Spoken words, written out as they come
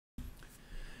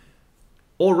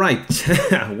All right,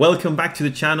 welcome back to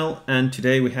the channel, and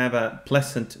today we have a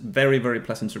pleasant, very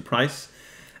pleasant surprise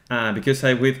because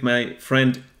I'm with my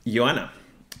friend Ioanna.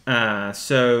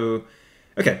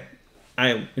 Okay,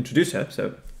 I'll introduce her.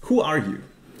 So, who are you?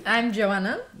 I'm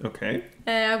Ioanna. Okay.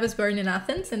 I was born in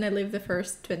Athens and I lived the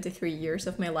first 23 years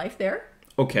of my life there.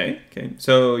 Okay.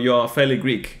 So you're fairly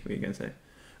Greek, we can say.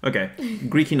 Okay,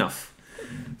 Greek enough.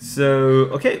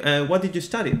 So, okay, what did you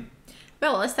study?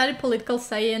 Well, I studied political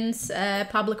science,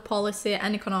 public policy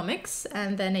and economics,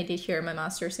 and then I did here my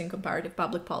master's in comparative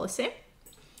public policy.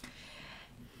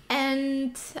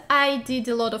 And I did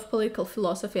a lot of political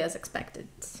philosophy as expected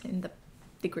in the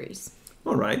degrees.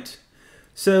 All right.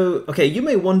 So, okay, you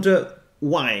may wonder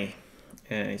why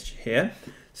is she here.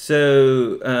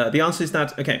 So, the answer is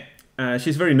that, okay,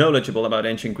 she's very knowledgeable about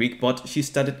ancient Greek, but she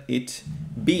studied it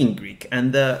being Greek.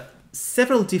 And there are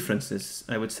several differences,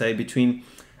 I would say, between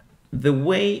the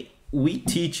way we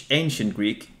teach ancient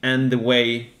Greek and the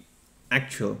way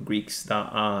actual Greeks that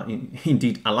are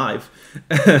indeed alive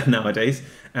nowadays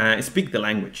speak the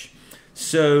language.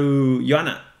 So,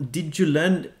 Ioanna, did you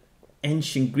learn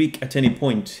ancient Greek at any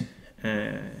point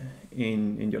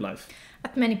in your life?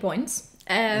 At many points.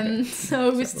 Okay.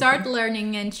 So we start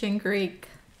learning ancient Greek,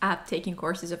 taking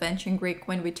courses of ancient Greek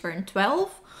when we turn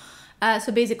 12.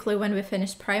 So basically when we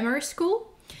finish primary school.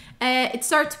 It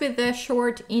starts with a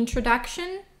short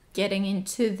introduction, getting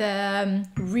into the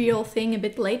real thing a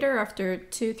bit later after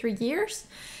 2-3 years.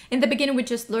 In the beginning, we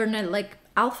just learn like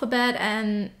alphabet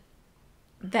and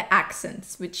the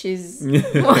accents, which is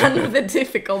one of the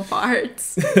difficult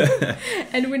parts.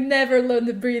 And we never learn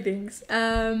the breathings.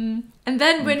 And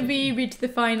then when we reach the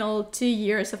final 2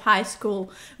 years of high school,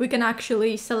 we can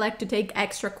actually select to take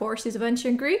extra courses of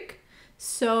ancient Greek.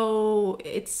 So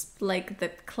it's like the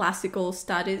classical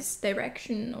studies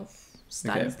direction of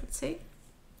studies, let's say.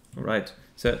 All right.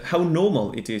 So how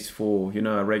normal it is for,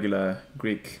 a regular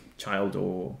Greek child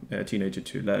or a teenager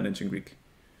to learn ancient Greek?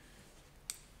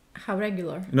 How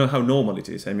regular? How normal it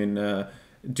is. I mean,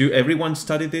 do everyone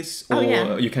study this, or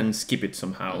you can skip it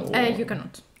somehow? You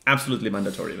cannot. Absolutely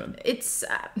mandatory then. It's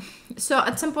so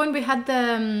at some point we had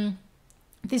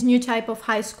this new type of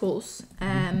high schools.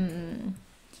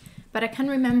 But I can't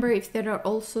remember if there are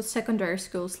also secondary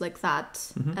schools like that.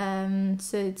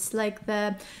 So it's like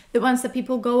the ones that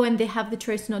people go and they have the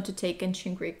choice not to take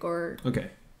ancient Greek or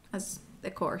as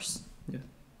the course. Yeah,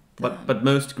 but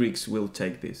most Greeks will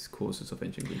take these courses of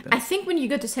ancient Greek then. I think when you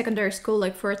go to secondary school,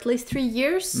 like for at least 3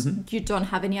 years, you don't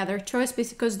have any other choice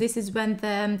because this is when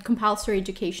the compulsory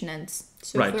education ends.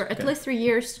 So for at least 3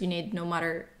 years, you need no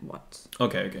matter what.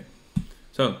 Okay.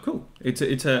 So cool.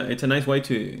 It's a nice way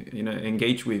to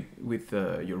engage with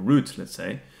your roots, let's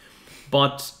say.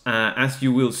 But as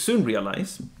you will soon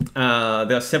realize,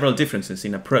 there are several differences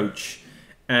in approach.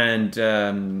 And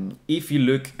if you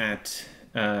look at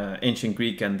ancient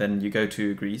Greek and then you go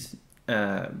to Greece,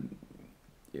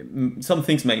 some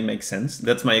things may make sense.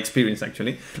 That's my experience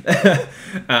actually.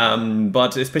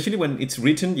 But especially when it's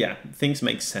written, things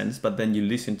make sense. But then you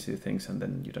listen to things and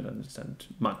then you don't understand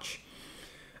much.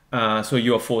 So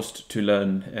you are forced to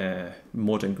learn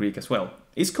modern Greek as well.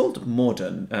 It's called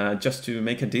modern, just to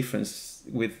make a difference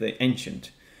with the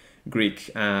ancient Greek.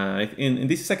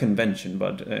 This is a convention,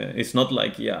 but it's not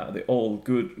like the old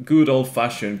good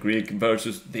old-fashioned Greek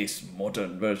versus this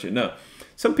modern version. No,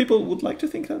 some people would like to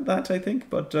think that, I think,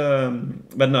 but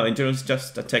no, in general, it's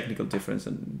just a technical difference,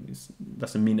 and it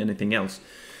doesn't mean anything else.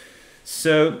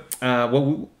 So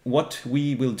what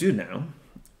we will do now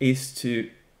is to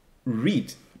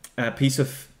read a piece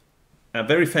of a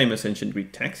very famous ancient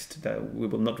Greek text that we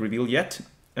will not reveal yet.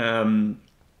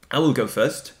 I will go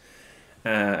first.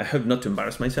 I hope not to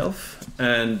embarrass myself.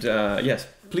 And yes,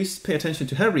 please pay attention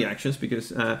to her reactions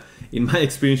because in my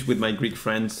experience with my Greek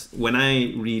friends, when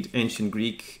I read ancient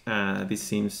Greek, this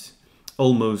seems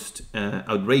almost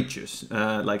outrageous,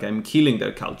 like I'm killing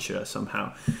their culture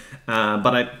somehow.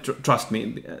 But trust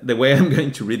me, the way I'm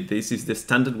going to read this is the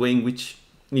standard way in which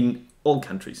in all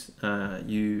countries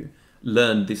you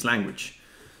learn this language.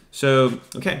 So,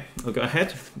 okay, I'll go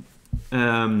ahead.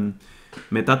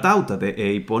 Μετά ταύτα δε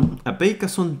έιπον,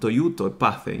 απέικασον το ιούτο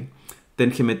επάθεϊ,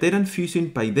 τεν χεμετέραν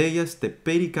φύσιν παϊδέιας τε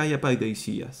περικάια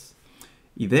παϊδοησίας.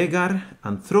 Ιδέγαρ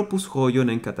ανθρώπους χώιον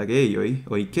εν καταγέιοι,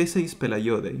 ο οικέσαι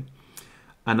πελαγιώδεϊ.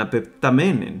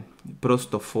 Αναπεπταμένεν προς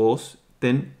το φως,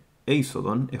 τεν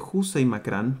έισοδον, εχούσαι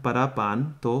μακράν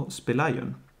παράπαν το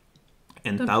σπελάιον.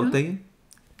 Εν ταύτε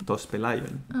το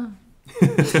σπελάιον.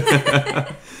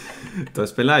 Το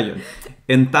σπελάιον.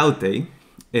 Εν ταύτε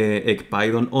εκ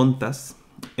πάιδον όντας,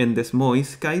 εν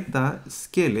δεσμόης καί τα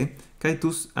σκέλε, καί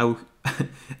τους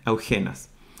αουχένας.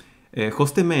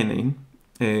 Χώστε μένειν,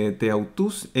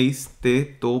 Teautούς eiste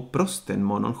το πρόσθεν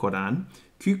μόνον χωράν,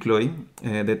 κύκλοι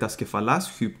δε τα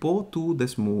σκεφαλάς hypo του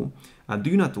δεσμού,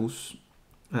 αδύνατους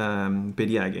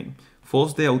περιάγεν.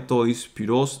 Φως δε αυτοίς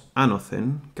πυρός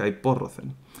άνωθεν, καί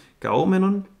πόρρωθεν,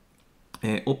 καόμενον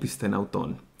όπισθεν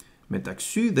αυτόν.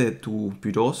 Μεταξύ δε του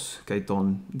πυρός καί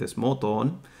των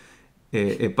δεσμότων,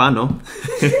 επάνω,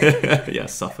 yeah,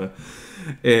 suffer.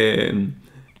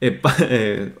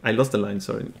 I lost the line,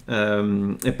 sorry.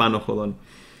 Επάνω χωδόν.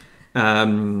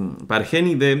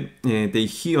 Παρχένει δε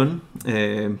τeichion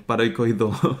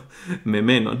παροικοειδό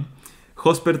μεμένων,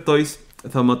 χωσπερτοis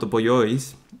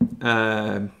θαυματοποϊόης,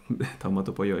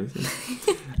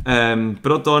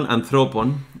 πρώτων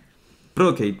ανθρώπων,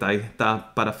 προκειτάι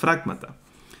τα παραφράγματα,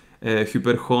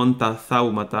 hyperchon τα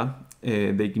θαύματα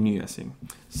δειγνύασιν.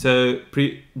 So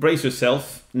brace yourself.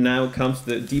 Now comes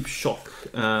the deep shock,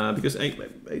 because I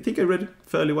think I read it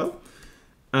fairly well,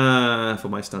 for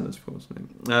my standards, of course.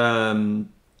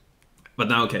 But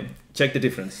now, okay, check the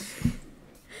difference.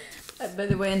 By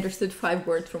the way, I understood 5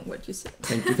 words from what you said.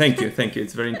 Thank you.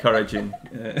 It's very encouraging.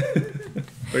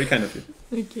 Very kind of you.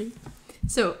 Okay.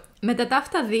 So, μετά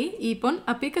ταύτα δι, είπον,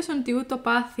 απίκασον τιού το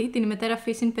πάθη την μετέρα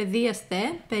φύσιν παιδείας τε,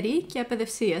 περί και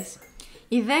απαιδευσίας.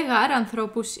 Οι δε γάρ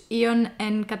ανθρώπους ήων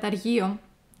εν καταγείο,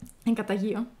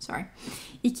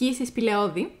 οικίησης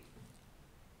πηλαιώδη,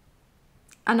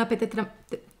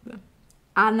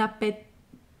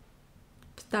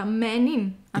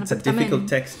 αναπεπταμένην. It's a difficult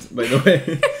text, by the way.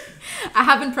 I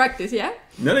haven't practiced, yeah?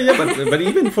 No, but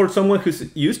even for someone who's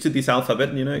used to this alphabet,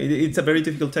 you know, it's a very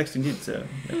difficult text indeed. So,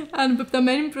 yeah.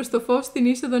 Αναπεπταμένην προς το φως την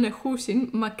είσοδον εχούσιν,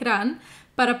 μακράν,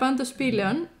 παραπάνω το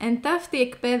σπήλαιον, εν ταύτη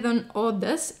εκπαίδων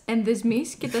όντας, εν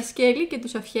δεσμής και τα σκέλη και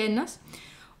τους αυχένας,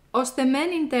 ώστε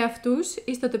μένειν τε αυτούς,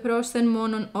 εις το τε πρόσθεν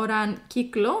μόνον οράν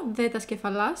κύκλο, δε τα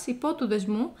σκεφαλάς, υπό του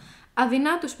δεσμού,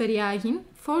 αδυνάτους περιάγειν,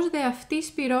 φως δε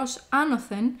αυτής πυρός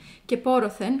άνωθεν και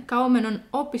πόρωθεν, καόμενον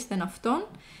όπισθεν αυτόν,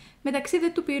 μεταξύ δε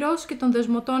του πυρός και των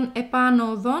δεσμωτών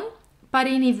επάνω οδών,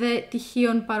 παρήνει δε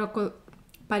τυχείων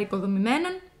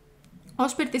παρικοδομημένων,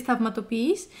 ως περ της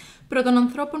θαυματοποιής, προ των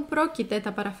ανθρώπων πρόκειται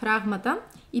τα παραφράγματα,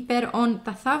 υπέρ ον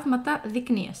τα θαύματα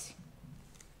δεικνύαση.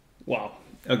 Wow.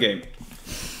 Okay.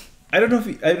 I don't know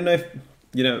if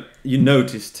you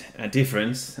noticed a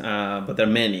difference, but there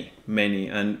are many,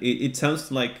 and it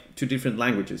sounds like 2 different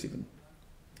languages even.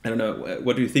 I don't know.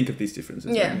 What do you think of these differences?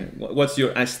 Yeah. What's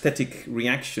your aesthetic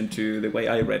reaction to the way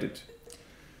I read it?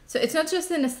 So it's not just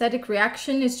an aesthetic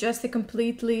reaction, it's just a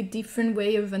completely different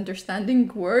way of understanding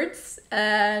words.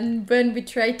 And when we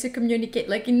try to communicate,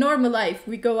 like in normal life,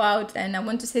 we go out and I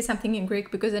want to say something in Greek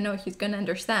because I know he's going to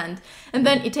understand. And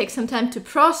then it takes some time to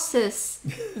process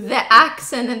the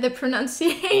accent and the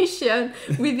pronunciation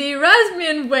with the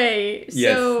Erasmian way.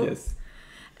 Yes.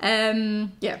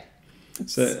 Yeah.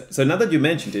 So now that you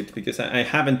mentioned it, because I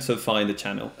haven't so far in the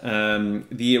channel,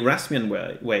 the Erasmian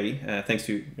way, thanks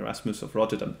to Erasmus of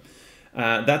Rotterdam,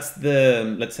 that's the,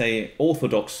 let's say,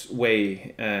 orthodox way,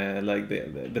 like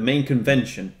the main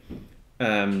convention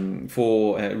for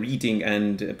reading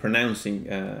and pronouncing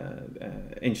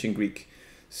ancient Greek.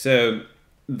 So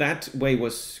that way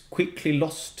was quickly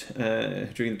lost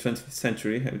during the 20th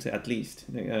century, I would say at least,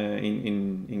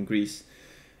 in Greece.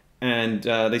 And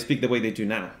they speak the way they do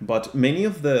now. But many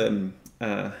of the,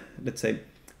 let's say,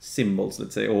 symbols,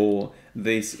 or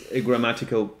these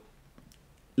grammatical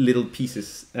little pieces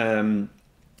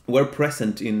were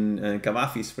present in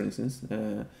Cavafis, for instance.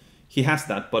 He has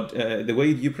that, but the way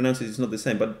you pronounce it is not the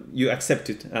same. But you accept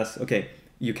it as, okay,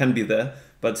 you can be there,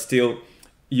 but still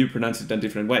you pronounce it in a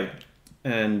different way.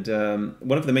 And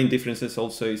one of the main differences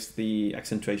also is the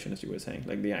accentuation, as you were saying,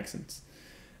 like the accents.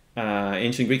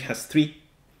 Ancient Greek has 3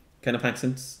 kind of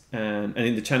accents, and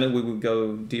in the channel we will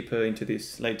go deeper into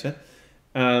this later,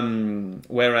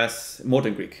 whereas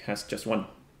modern Greek has just 1.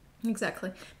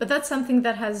 Exactly, but that's something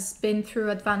that has been through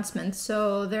advancement,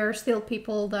 so there are still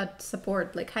people that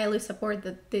support, like highly support,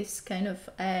 that this kind of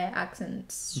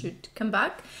accents should come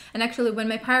back. And actually when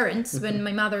my parents, when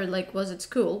my mother was at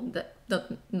school,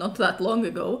 not that long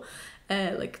ago,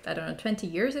 like I don't know, 20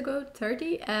 years ago,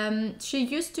 30, she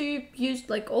used to use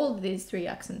all these 3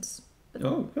 accents.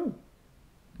 Oh.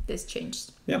 This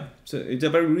changed. Yeah, so it's a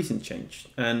very recent change,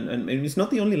 and it's not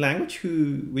the only language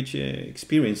which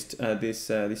experienced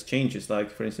these changes.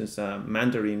 Like for instance,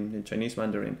 Mandarin, Chinese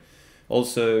Mandarin,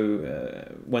 also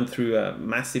went through a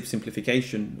massive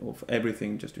simplification of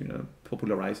everything, just to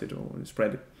popularize it or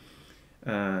spread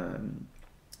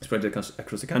it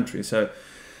across the country. So.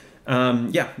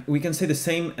 Yeah, we can say the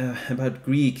same about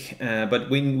Greek, but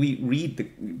when we read the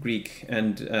Greek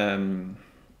and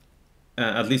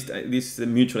at least this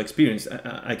mutual experience,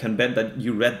 I can bet that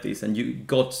you read this and you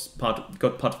got part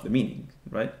of the meaning,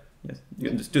 right? Yes, you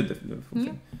understood the full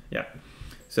thing. Yeah.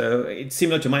 So it's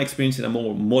similar to my experience in a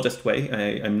more modest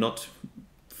way. I'm not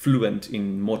fluent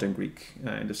in modern Greek.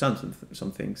 I understand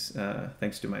some things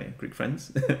thanks to my Greek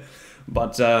friends,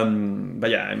 but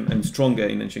yeah, I'm stronger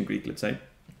in ancient Greek, let's say,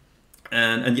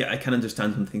 and yeah, I can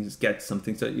understand some things, get some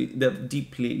things. So they're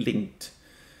deeply linked,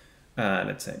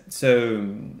 let's say. So,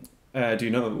 do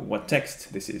you know what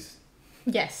text this is?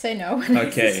 Yes, I know.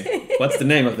 Okay, what's the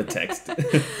name of the text?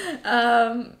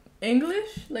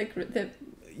 English, like the.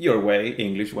 Your way,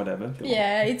 English, whatever.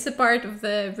 Yeah, it's a part of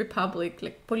the Republic,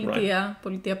 like Politia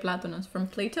Platonos from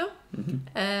Plato,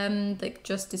 like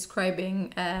just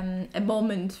describing a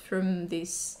moment from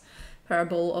this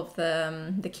parable of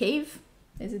the cave.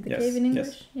 Is it the cave in English?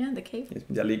 Yes. Yeah, the cave. Yes,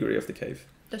 the allegory of the cave.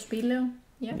 The spillo.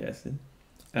 Yeah. Yes.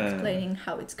 Explaining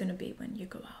how it's going to be when you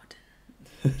go out.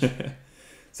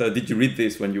 So, did you read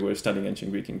this when you were studying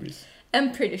ancient Greek in Greece?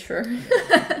 I'm pretty sure.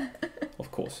 Of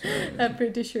course. I'm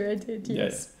pretty sure I did,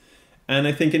 yes. Yeah. And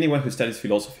I think anyone who studies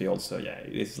philosophy also,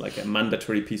 it is like a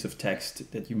mandatory piece of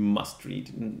text that you must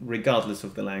read, regardless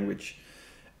of the language.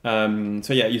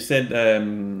 So yeah, you said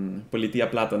Politia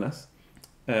Platonas.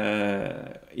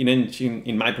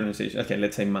 In my pronunciation, okay,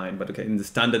 let's say mine, but okay, in the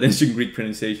standard ancient Greek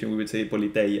pronunciation, we would say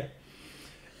Politeia.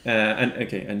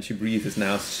 And she breathes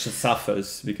now, she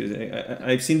suffers, because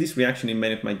I've seen this reaction in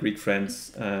many of my Greek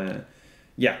friends.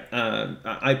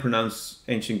 I pronounce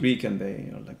ancient Greek and they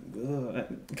are like,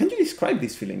 can you describe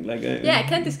this feeling? Yeah, I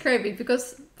can describe it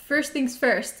because first things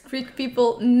first, Greek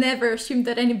people never assume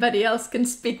that anybody else can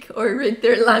speak or read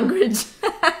their language.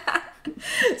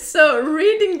 So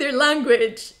reading their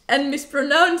language and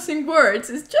mispronouncing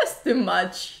words is just too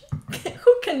much.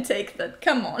 Who can take that?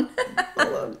 Come on.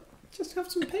 Just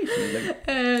have some patience.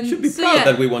 You should be proud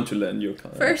that we want to learn your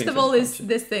culture. First of all is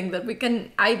this thing that we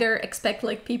can either expect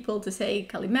like people to say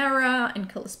Kalimera and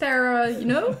Kalispera, you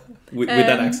know? with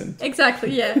that accent.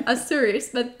 Exactly, yeah, as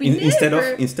tourists. But we instead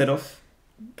of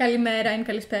Kalimera and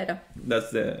Kalispera.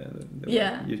 That's the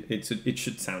way it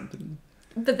should sound.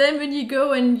 But then when you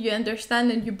go and you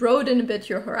understand and you broaden a bit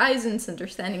your horizons,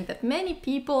 understanding that many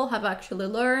people have actually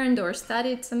learned or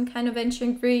studied some kind of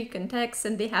ancient Greek and texts,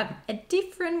 and they have a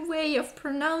different way of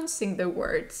pronouncing the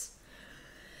words.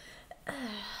 So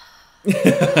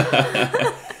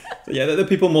yeah, the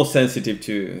people more sensitive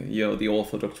to the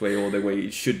orthodox way or the way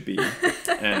it should be,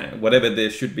 whatever there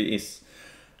should be is.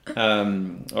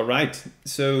 All right.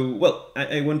 So well,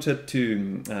 I wanted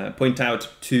to point out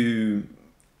two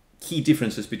key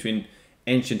differences between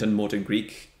ancient and modern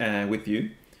Greek with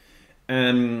you.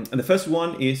 And the first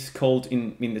one is called,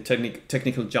 in the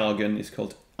technical jargon, is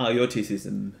called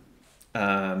ioticism.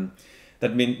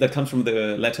 That comes from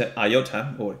the letter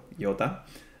iota, or iota.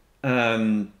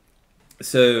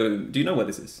 So, do you know what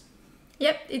this is?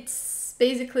 Yep, it's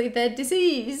basically the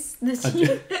disease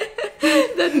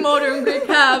that modern Greek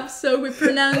have. So we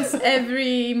pronounce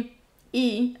every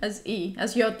E as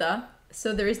iota.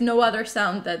 So there is no other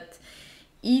sound that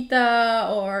eta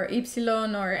or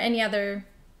epsilon or any other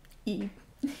E.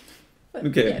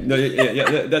 Okay,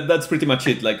 that's pretty much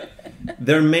it. Like,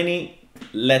 there are many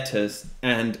letters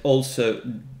and also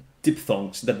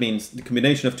diphthongs. That means the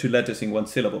combination of two letters in one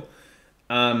syllable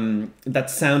that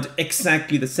sound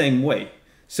exactly the same way.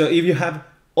 So if you have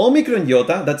omicron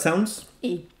iota, that sounds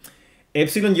E.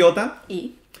 Epsilon iota,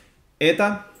 E.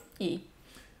 Eta, E.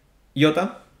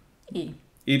 Iota, E.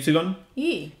 Epsilon,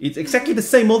 E. It's exactly the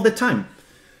same all the time.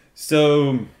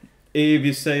 So if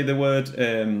you say the word,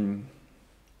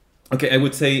 I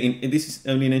would say this is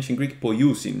only in ancient Greek,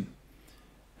 poiousin.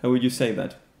 How would you say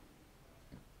that?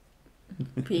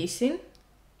 Pisin.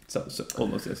 So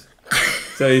almost yes.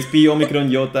 So it's P omicron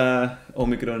iota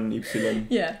omicron epsilon.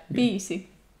 Yeah, piisi.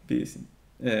 Piusin.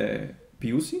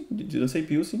 Piusin? Did you say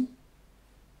piusin?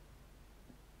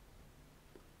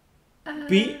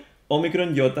 P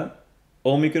omicron iota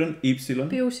omicron epsilon.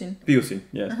 Piusin. Piusin,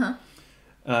 yes.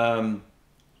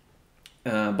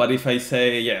 But if I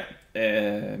say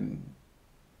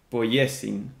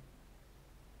poiesin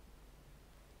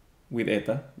with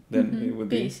eta, then it would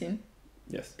be piisin.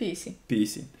 Yes. Piisi.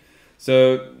 Piisin.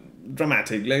 So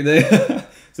dramatic, like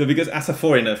so because as a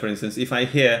foreigner, for instance, if I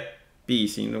hear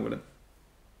piisin,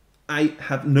 I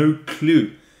have no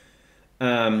clue.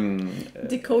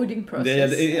 Decoding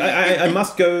process. I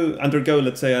must undergo,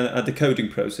 let's say, a decoding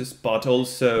process, but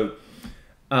also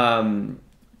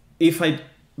if I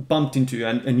bumped into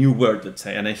a new word, let's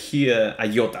say, and I hear a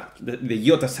iota, the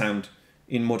iota sound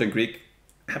in modern Greek,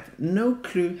 I have no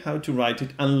clue how to write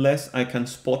it unless I can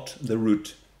spot the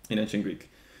root in ancient Greek.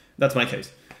 That's my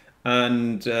case.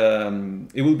 And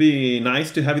it will be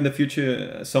nice to have in the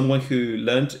future someone who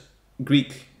learned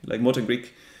Greek, like modern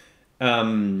Greek,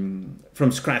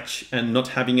 from scratch and not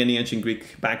having any ancient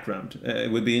Greek background.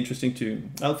 It would be interesting to.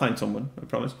 I'll find someone, I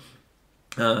promise.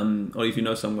 Or if you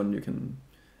know someone, you can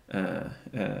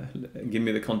give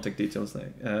me the contact details.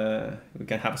 Like we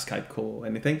can have a Skype call or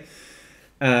anything.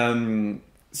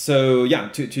 So yeah,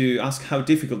 to ask how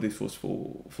difficult this was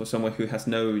for someone who has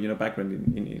no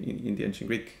background in the ancient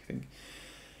Greek thing.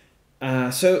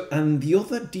 So and the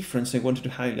other difference I wanted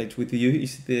to highlight with you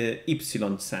is the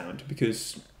epsilon sound,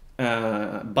 because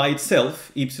by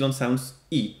itself epsilon sounds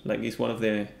e, like it's one of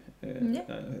the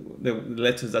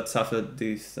letters that suffered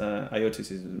this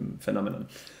ioticism phenomenon.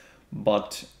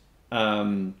 But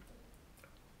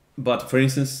for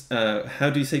instance, how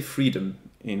do you say freedom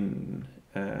in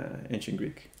ancient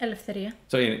Greek? Eleftheria.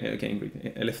 Sorry, okay, in Greek,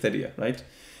 eleftheria, right?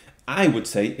 I would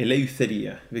say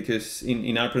eleutheria, because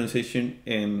in our pronunciation,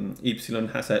 epsilon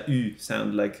has a u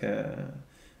sound, like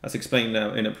as explained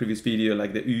in a previous video,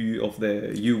 like the u of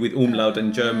the u with umlaut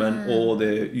in German, or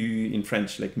the u in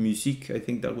French, like musique. I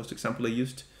think that was the example I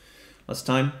used last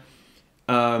time.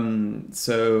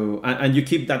 So and you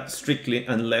keep that strictly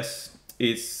unless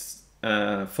it's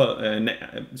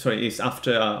it's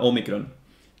after omicron,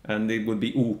 and it would be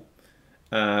u,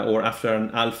 or after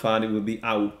an alpha, it would be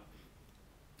au.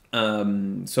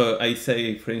 So I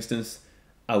say, for instance,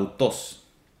 autos.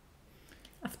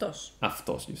 Aftos.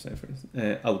 Aftos, you say, for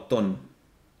instance. Auton.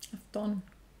 Afton.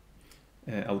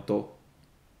 Auto.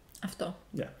 Afto.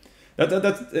 Yeah.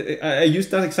 That's, I use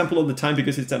that example all the time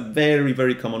because it's a very,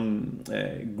 very common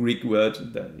Greek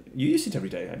word. That you use it every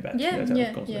day, I bet. Yeah.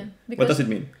 What does it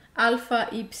mean? Alpha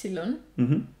epsilon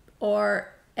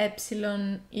or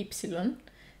epsilon epsilon,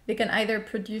 they can either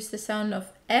produce the sound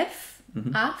of f,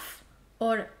 af,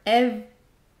 or ev,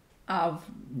 av.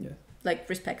 Yeah. Like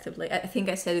respectively. I think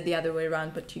I said it the other way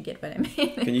around, but you get what I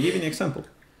mean. Can you give an example?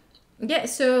 Yeah,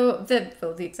 so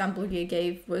the example you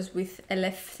gave was with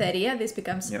eleftheria. This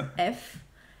becomes F.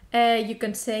 You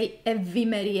can say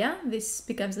evimeria. This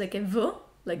becomes like a V,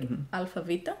 like alpha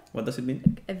vita. What does it mean?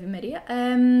 Like evimeria.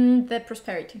 The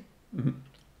prosperity.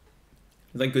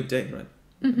 Like good day, right?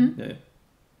 Yeah.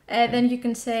 Then you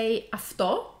can say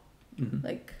afto,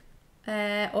 like,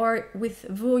 or with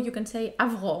V you can say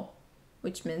avro,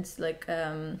 which means like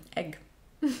egg.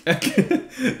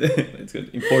 That's good.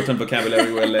 Important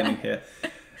vocabulary we're learning here.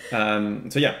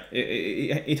 So yeah,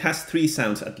 it has three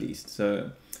sounds at least.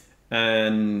 So,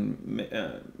 and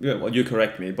well, you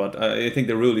correct me, but I think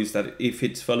the rule is that if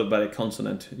it's followed by a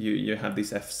consonant, you have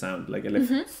this F sound, like a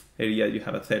left area, you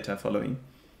have a theta following.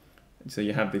 So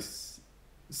you have this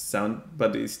sound,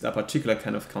 but it's a particular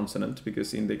kind of consonant,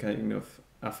 because in the kind of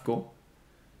afgo,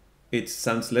 it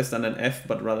sounds less than an F,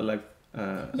 but rather like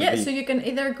so you can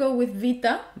either go with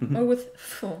vita or with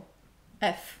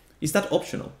f. Is that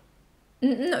optional?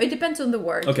 No, it depends on the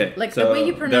word. Okay, like so the way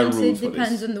you pronounce it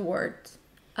depends on the word.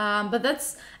 But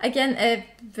that's again a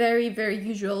very, very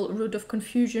usual root of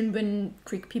confusion when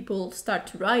Greek people start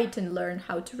to write and learn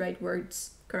how to write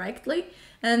words correctly.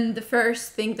 And the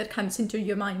first thing that comes into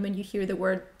your mind when you hear the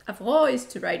word avro is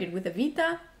to write it with a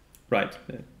vita. Right.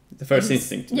 The first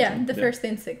instinct. Yeah, the first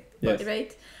instinct. Yes.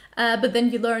 Right. But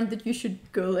then you learn that you should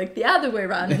go like the other way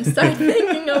around and start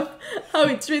thinking of how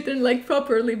it's written like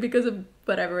properly, because of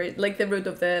whatever like the root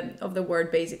of the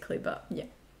word basically. But yeah.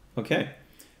 Okay.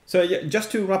 So yeah,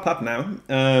 just to wrap up now,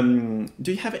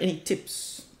 do you have any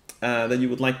tips that you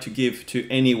would like to give to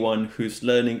anyone who's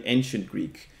learning ancient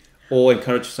Greek, or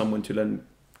encourage someone to learn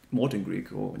modern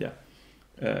Greek, or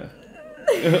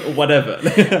whatever?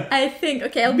 I think,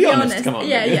 okay, I'll be honest. Come on.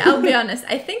 Yeah, I'll be honest.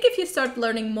 I think if you start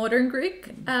learning modern Greek,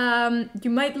 you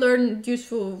might learn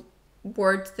useful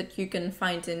words that you can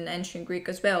find in ancient Greek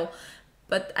as well.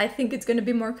 But I think it's going to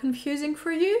be more confusing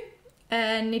for you.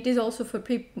 And it is also for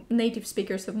native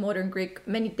speakers of modern Greek.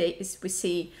 Many days we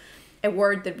see a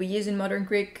word that we use in modern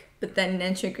Greek, but then in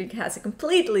ancient Greek has a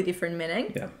completely different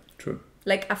meaning. Yeah, true.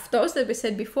 Like aftos that we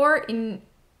said before, in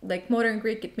like modern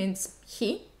Greek it means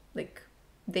he, like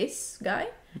this guy,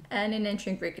 and in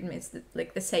ancient Greek it means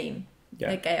like the same,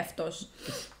 like aftos.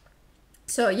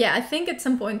 So yeah, I think at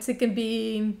some points it can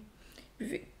be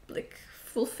like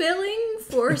fulfilling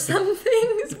for some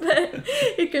things, but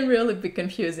it can really be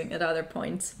confusing at other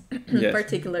points,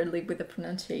 particularly with the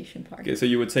pronunciation part. Okay, so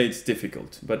you would say it's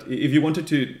difficult, but if you wanted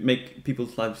to make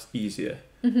people's lives easier,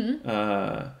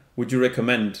 would you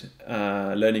recommend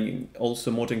learning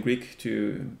also modern Greek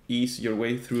to ease your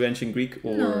way through ancient Greek,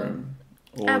 or?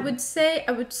 No. I would say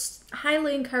I would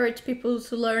highly encourage people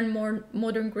to learn more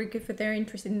modern Greek if they're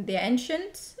interested in the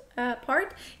ancient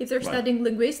part if they're Right. studying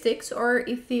linguistics, or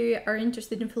if they are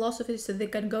interested in philosophy, so they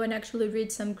can go and actually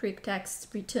read some Greek texts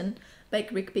written by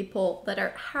Greek people that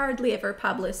are hardly ever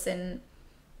published in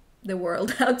the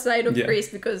world outside of Yeah. Greece,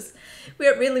 because we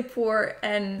are really poor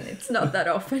and it's not that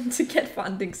often to get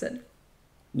funding and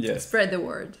Yes. spread the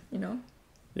word, you know.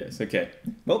 Yes. Okay.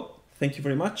 Well, thank you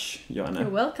very much, Joanna. You're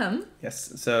welcome.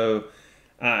 Yes. So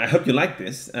I hope you like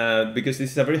this because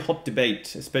this is a very hot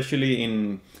debate, especially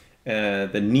in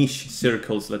the niche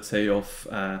circles, let's say, of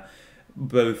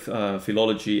both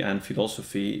philology and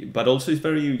philosophy. But also, it's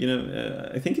very,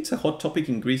 I think it's a hot topic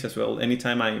in Greece as well.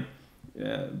 Anytime I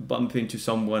bump into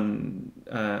someone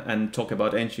and talk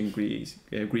about ancient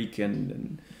Greek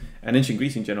and ancient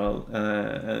Greece in general,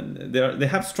 and they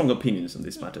have strong opinions on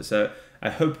this matter. So I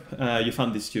hope you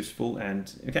found this useful,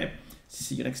 and okay,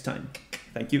 see you next time.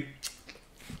 Thank you.